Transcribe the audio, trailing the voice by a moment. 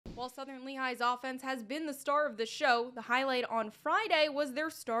While Southern Lehigh's offense has been the star of the show, the highlight on Friday was their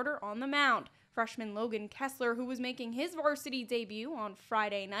starter on the mound, freshman Logan Kessler, who was making his varsity debut on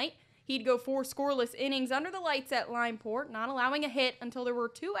Friday night. He'd go 4 scoreless innings under the lights at Limeport, not allowing a hit until there were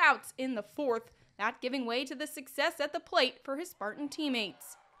 2 outs in the 4th, that giving way to the success at the plate for his Spartan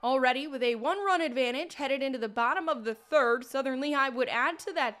teammates. Already with a 1-run advantage headed into the bottom of the 3rd, Southern Lehigh would add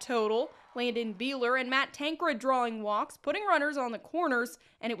to that total. Landon Beeler and Matt Tankred drawing walks, putting runners on the corners,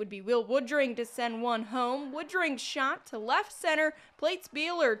 and it would be Will Woodring to send one home. Woodring's shot to left center plates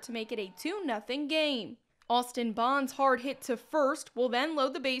Beeler to make it a 2-0 game. Austin Bond's hard hit to first will then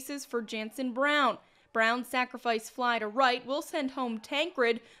load the bases for Jansen Brown. Brown's sacrifice fly to right will send home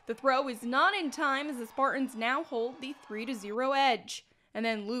Tankred. The throw is not in time as the Spartans now hold the 3-0 edge. And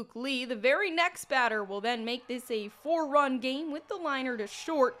then Luke Lee, the very next batter, will then make this a 4-run game with the liner to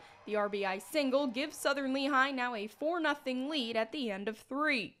short. The RBI single gives Southern Lehigh now a 4-0 lead at the end of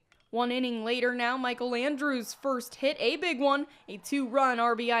 3. 1 inning later now, Michael Andrews' first hit, a big one. A 2-run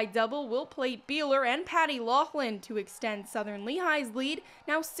RBI double will plate Beeler and Patty Laughlin to extend Southern Lehigh's lead,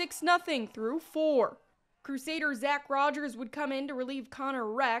 now 6-0 through 4. Crusader Zach Rogers would come in to relieve Connor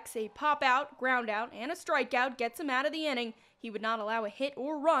Rex. A pop-out, ground-out, and a strikeout gets him out of the inning. He would not allow a hit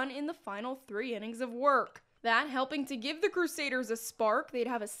or run in the final 3 innings of work. That helping to give the Crusaders a spark. They'd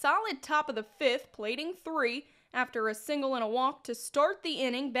have a solid top of the 5th, plating 3. After a single and a walk to start the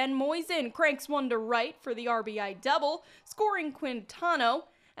inning, Ben Moisen cranks one to right for the RBI double, scoring Quintano.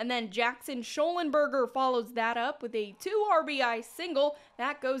 And then Jackson Schollenberger follows that up with a 2 RBI single.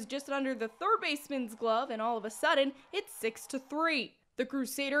 That goes just under the 3rd baseman's glove, and all of a sudden, it's 6-3. The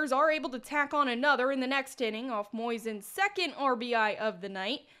Crusaders are able to tack on another in the next inning off Moisen's 2nd RBI of the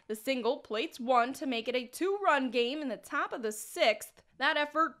night. The single plates 1 to make it a 2-run game in the top of the 6th. That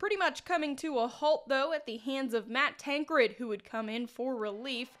effort pretty much coming to a halt, though, at the hands of Matt Tankred, who would come in for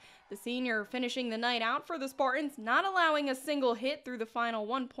relief. The senior finishing the night out for the Spartans, not allowing a single hit through the final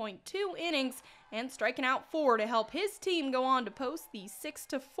 1.2 innings and striking out 4 to help his team go on to post the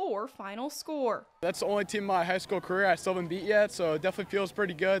 6-4 final score. That's the only team in my high school career I still haven't beat yet, so it definitely feels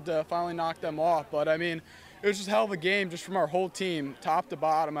pretty good to finally knock them off. But I mean, it was just a hell of a game just from our whole team, top to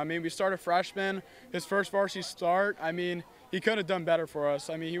bottom. I mean, we started freshman, his first varsity start. I mean, he could have done better for us.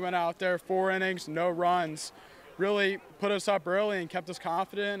 I mean, he went out there 4 innings, no runs, really put us up early and kept us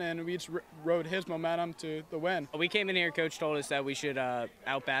confident, and we just rode his momentum to the win. We came in here, coach told us that we should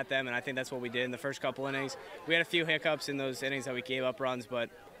out-bat them, and I think that's what we did in the first couple innings. We had a few hiccups in those innings that we gave up runs, but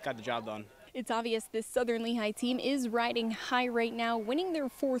got the job done. It's obvious this Southern Lehigh team is riding high right now, winning their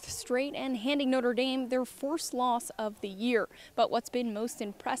 4th straight and handing Notre Dame their 1st loss of the year. But what's been most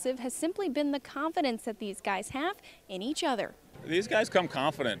impressive has simply been the confidence that these guys have in each other. These guys come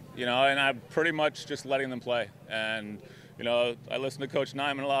confident, and I'm pretty much just letting them play. And, I listen to Coach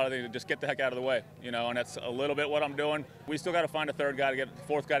Nyman a lot of things, just get the heck out of the way, and that's a little bit what I'm doing. We still got to find a 4th guy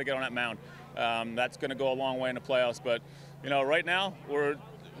to get on that mound. That's going to go a long way in the playoffs. But, right now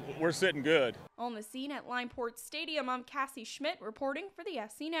we're sitting good. On the scene at Limeport Stadium, I'm Cassie Schmidt reporting for the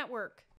SC Network.